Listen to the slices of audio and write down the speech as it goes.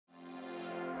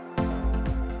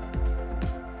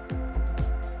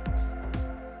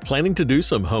Planning to do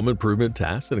some home improvement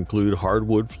tasks that include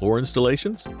hardwood floor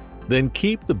installations? Then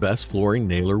keep the best flooring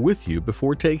nailer with you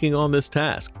before taking on this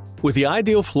task. With the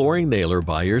ideal flooring nailer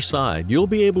by your side, you'll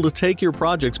be able to take your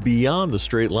projects beyond the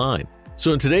straight line.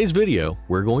 So in today's video,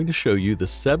 we're going to show you the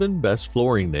 7 best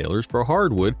flooring nailers for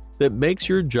hardwood that makes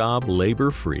your job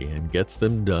labor-free and gets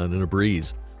them done in a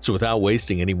breeze. So without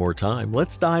wasting any more time,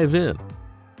 let's dive in.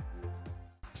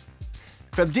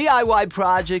 From DIY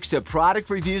projects to product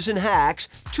reviews and hacks,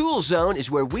 Tool Zone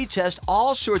is where we test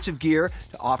all sorts of gear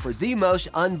to offer the most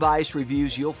unbiased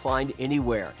reviews you'll find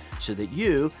anywhere, so that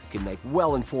you can make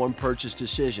well-informed purchase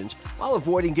decisions while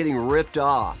avoiding getting ripped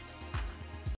off.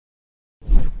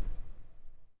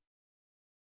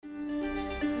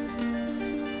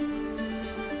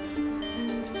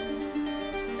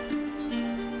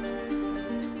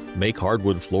 Make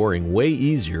hardwood flooring way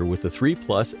easier with the 3+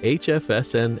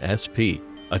 HFSN SP,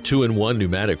 a 2-in-1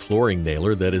 pneumatic flooring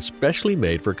nailer that is specially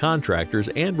made for contractors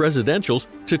and residentials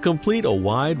to complete a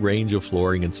wide range of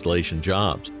flooring installation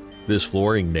jobs. This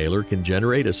flooring nailer can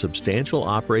generate a substantial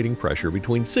operating pressure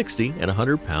between 60 and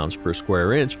 100 pounds per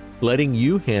square inch, letting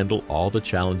you handle all the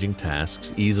challenging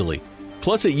tasks easily.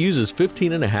 Plus, it uses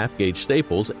 15.5 gauge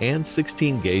staples and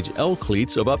 16 gauge L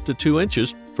cleats of up to 2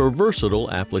 inches for versatile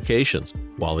applications,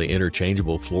 while the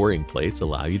interchangeable flooring plates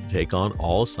allow you to take on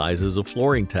all sizes of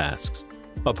flooring tasks.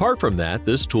 Apart from that,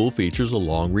 this tool features a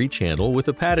long reach handle with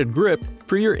a padded grip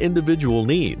for your individual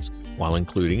needs, while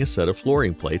including a set of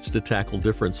flooring plates to tackle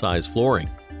different size flooring.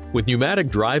 With pneumatic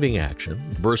driving action,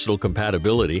 versatile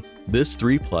compatibility, this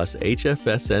 3+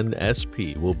 HFSN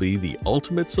SP will be the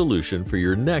ultimate solution for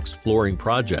your next flooring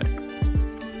project.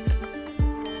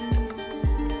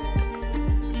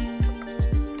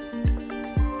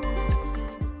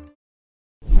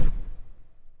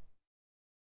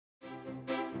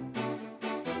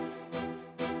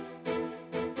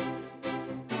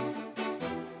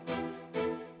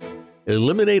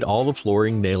 Eliminate all the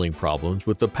flooring nailing problems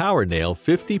with the Power Nail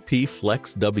 50P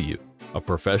Flex W, a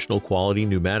professional quality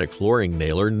pneumatic flooring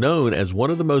nailer known as one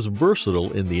of the most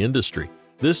versatile in the industry.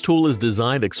 This tool is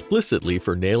designed explicitly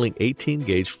for nailing 18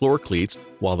 gauge floor cleats,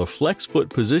 while the flex foot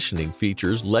positioning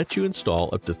features let you install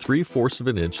up to 3/4 of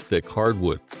an inch thick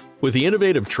hardwood. With the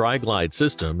innovative Tri-Glide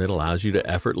system, it allows you to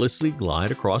effortlessly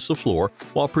glide across the floor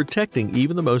while protecting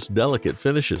even the most delicate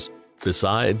finishes.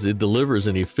 Besides, it delivers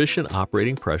an efficient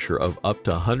operating pressure of up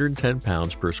to 110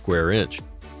 pounds per square inch.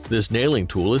 This nailing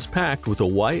tool is packed with a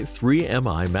white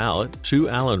 3Mi mallet, 2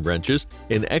 Allen wrenches,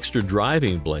 an extra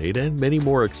driving blade, and many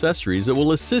more accessories that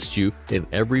will assist you in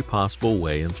every possible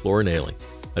way in floor nailing.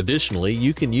 Additionally,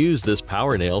 you can use this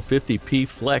Power Nail 50P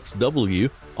Flex W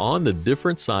on the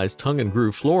different size tongue and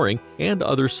groove flooring and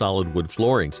other solid wood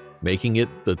floorings, making it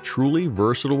the truly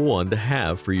versatile one to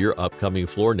have for your upcoming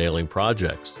floor nailing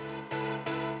projects.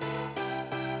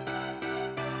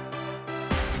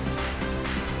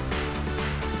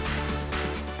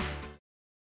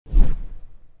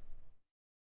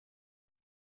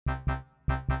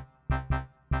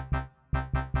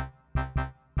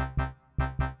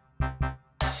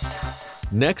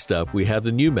 Next up, we have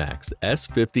the Numax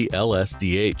S50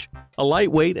 LSDH, a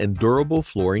lightweight and durable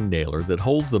flooring nailer that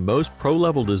holds the most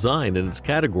pro-level design in its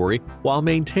category while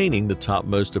maintaining the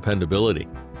topmost dependability.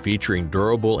 Featuring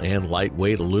durable and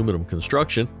lightweight aluminum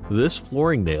construction, this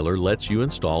flooring nailer lets you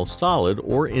install solid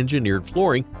or engineered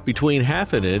flooring between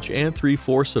 1/2 inch and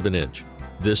 3/4 of an inch.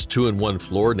 This 2-in-1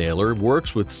 floor nailer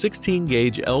works with 16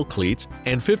 gauge L cleats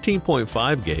and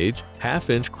 15.5 gauge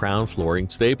 1/2 inch crown flooring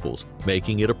staples,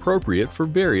 making it appropriate for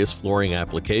various flooring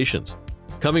applications.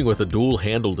 Coming with a dual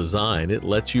handle design, it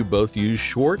lets you both use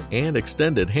short and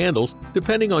extended handles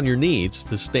depending on your needs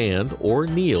to stand or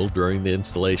kneel during the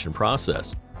installation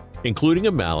process. Including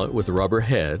a mallet with a rubber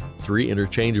head, 3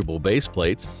 interchangeable base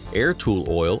plates, air tool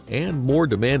oil, and more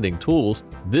demanding tools,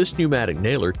 this pneumatic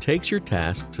nailer takes your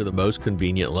task to the most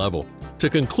convenient level. To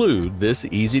conclude, this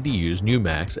easy-to-use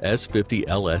Numax S50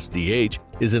 LSDH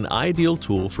is an ideal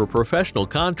tool for professional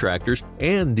contractors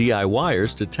and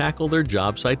DIYers to tackle their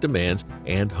job site demands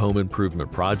and home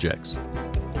improvement projects.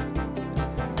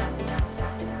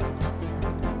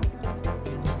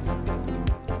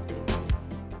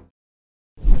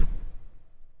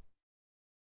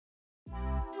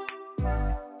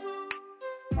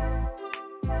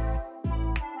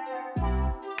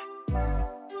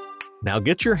 Now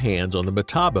get your hands on the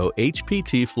Metabo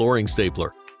HPT flooring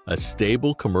stapler, a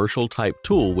stable commercial-type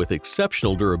tool with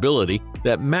exceptional durability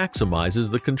that maximizes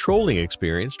the controlling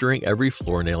experience during every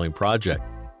floor nailing project.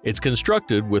 It's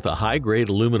constructed with a high-grade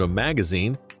aluminum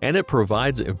magazine, and it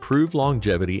provides improved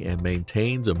longevity and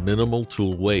maintains a minimal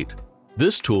tool weight.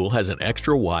 This tool has an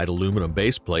extra-wide aluminum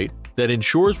base plate that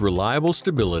ensures reliable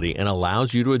stability and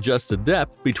allows you to adjust the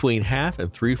depth between 1/2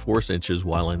 and 3/4 inches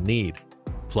while in need.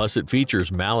 Plus, it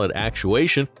features mallet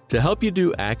actuation to help you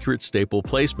do accurate staple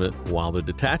placement, while the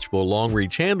detachable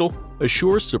long-reach handle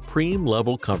assures supreme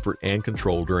level comfort and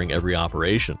control during every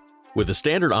operation. With a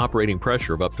standard operating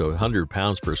pressure of up to 100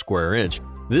 pounds per square inch,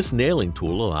 this nailing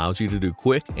tool allows you to do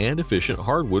quick and efficient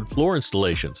hardwood floor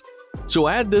installations. So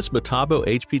add this Metabo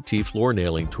HPT floor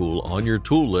nailing tool on your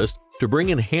tool list to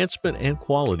bring enhancement and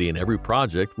quality in every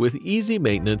project with easy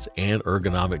maintenance and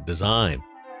ergonomic design.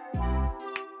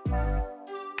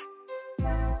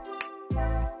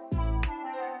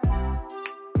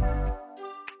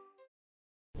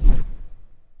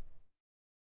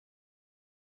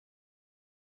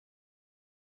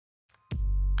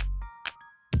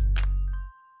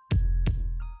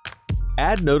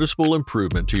 Add noticeable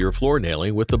improvement to your floor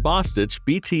nailing with the Bostitch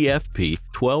BTFP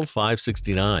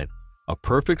 12569, a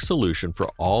perfect solution for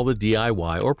all the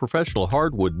DIY or professional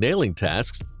hardwood nailing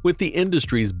tasks with the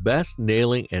industry's best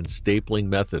nailing and stapling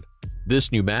method.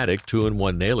 This pneumatic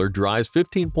 2-in-1 nailer drives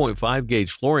 15.5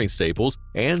 gauge flooring staples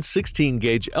and 16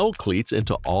 gauge L cleats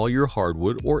into all your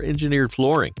hardwood or engineered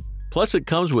flooring. Plus, it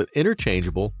comes with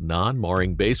interchangeable,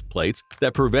 non-marring base plates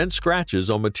that prevent scratches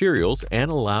on materials and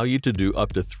allow you to do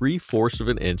up to 3/4 of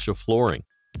an inch of flooring.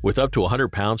 With up to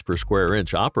 100 pounds per square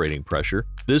inch operating pressure,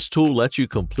 this tool lets you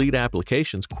complete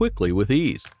applications quickly with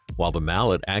ease, while the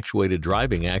mallet-actuated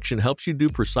driving action helps you do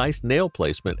precise nail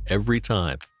placement every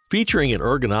time. Featuring an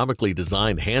ergonomically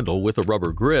designed handle with a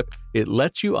rubber grip, it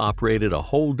lets you operate it a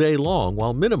whole day long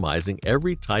while minimizing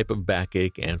every type of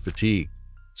backache and fatigue.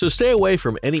 So stay away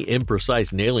from any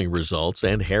imprecise nailing results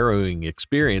and harrowing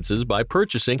experiences by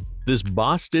purchasing this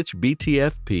Bostitch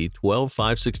BTFP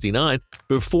 12569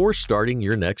 before starting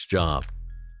your next job.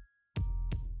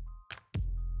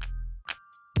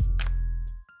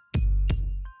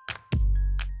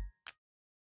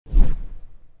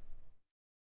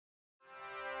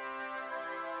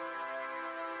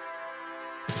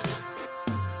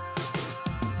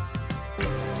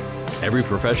 Every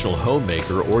professional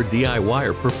homemaker or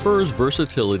DIYer prefers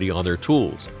versatility on their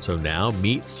tools, so now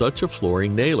meet such a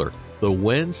flooring nailer, the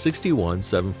WEN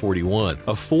 61741,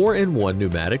 a 4-in-1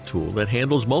 pneumatic tool that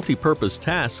handles multi-purpose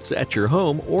tasks at your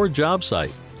home or job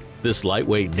site. This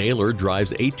lightweight nailer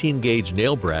drives 18-gauge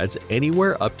nail brads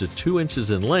anywhere up to 2 inches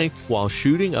in length while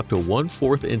shooting up to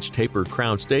 1/4 inch tapered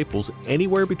crown staples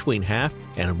anywhere between 1/2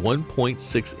 and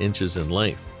 1.6 inches in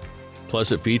length.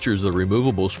 Plus, it features the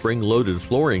removable spring-loaded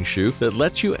flooring shoe that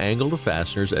lets you angle the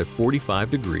fasteners at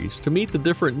 45 degrees to meet the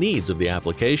different needs of the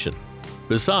application.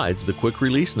 Besides, the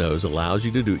quick-release nose allows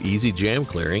you to do easy jam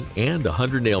clearing, and a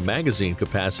 100-nail magazine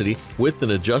capacity with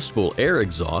an adjustable air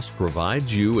exhaust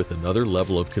provides you with another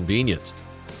level of convenience.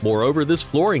 Moreover, this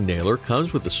flooring nailer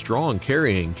comes with a strong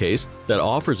carrying case that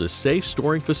offers a safe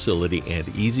storing facility and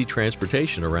easy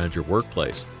transportation around your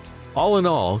workplace. All in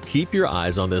all, keep your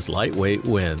eyes on this lightweight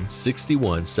WEN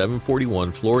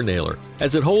 61741 floor nailer,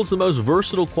 as it holds the most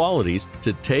versatile qualities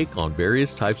to take on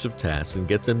various types of tasks and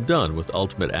get them done with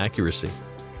ultimate accuracy.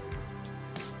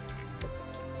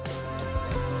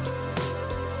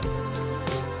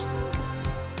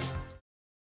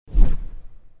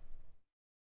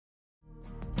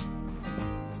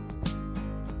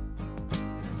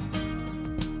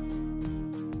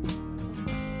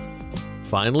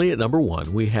 Finally, at number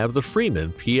 1, we have the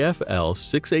Freeman PFL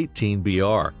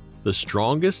 618BR, the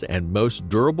strongest and most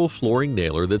durable flooring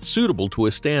nailer that's suitable to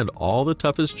withstand all the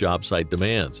toughest job site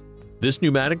demands. This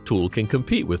pneumatic tool can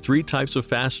compete with 3 types of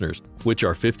fasteners, which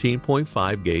are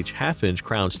 15.5 gauge 1/2 inch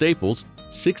crown staples,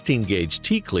 16 gauge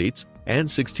T cleats, and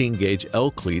 16 gauge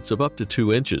L cleats of up to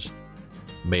 2 inches.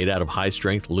 Made out of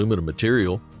high-strength aluminum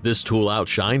material, this tool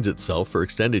outshines itself for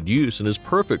extended use and is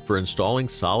perfect for installing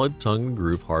solid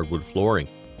tongue-and-groove hardwood flooring.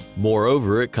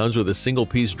 Moreover, it comes with a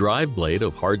single-piece drive blade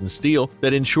of hardened steel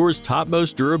that ensures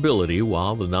topmost durability,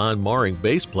 while the non-marring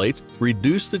base plates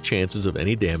reduce the chances of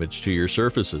any damage to your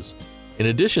surfaces. In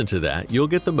addition to that, you'll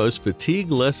get the most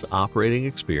fatigue-less operating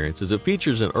experience as it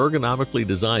features an ergonomically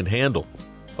designed handle.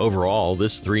 Overall,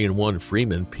 this 3-in-1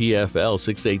 Freeman PFL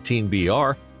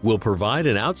 618BR will provide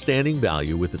an outstanding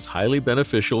value with its highly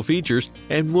beneficial features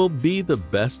and will be the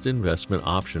best investment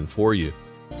option for you.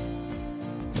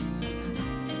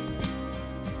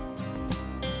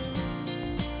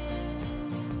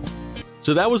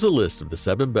 So that was a list of the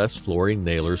 7 best flooring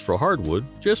nailers for hardwood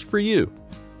just for you.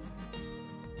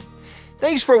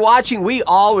 Thanks for watching. We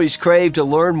always crave to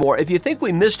learn more. If you think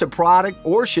we missed a product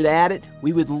or should add it,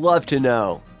 we would love to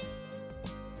know.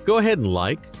 Go ahead and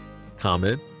like,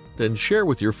 comment, and share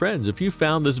with your friends if you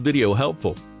found this video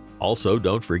helpful. Also,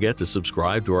 don't forget to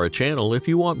subscribe to our channel if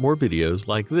you want more videos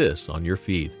like this on your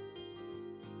feed.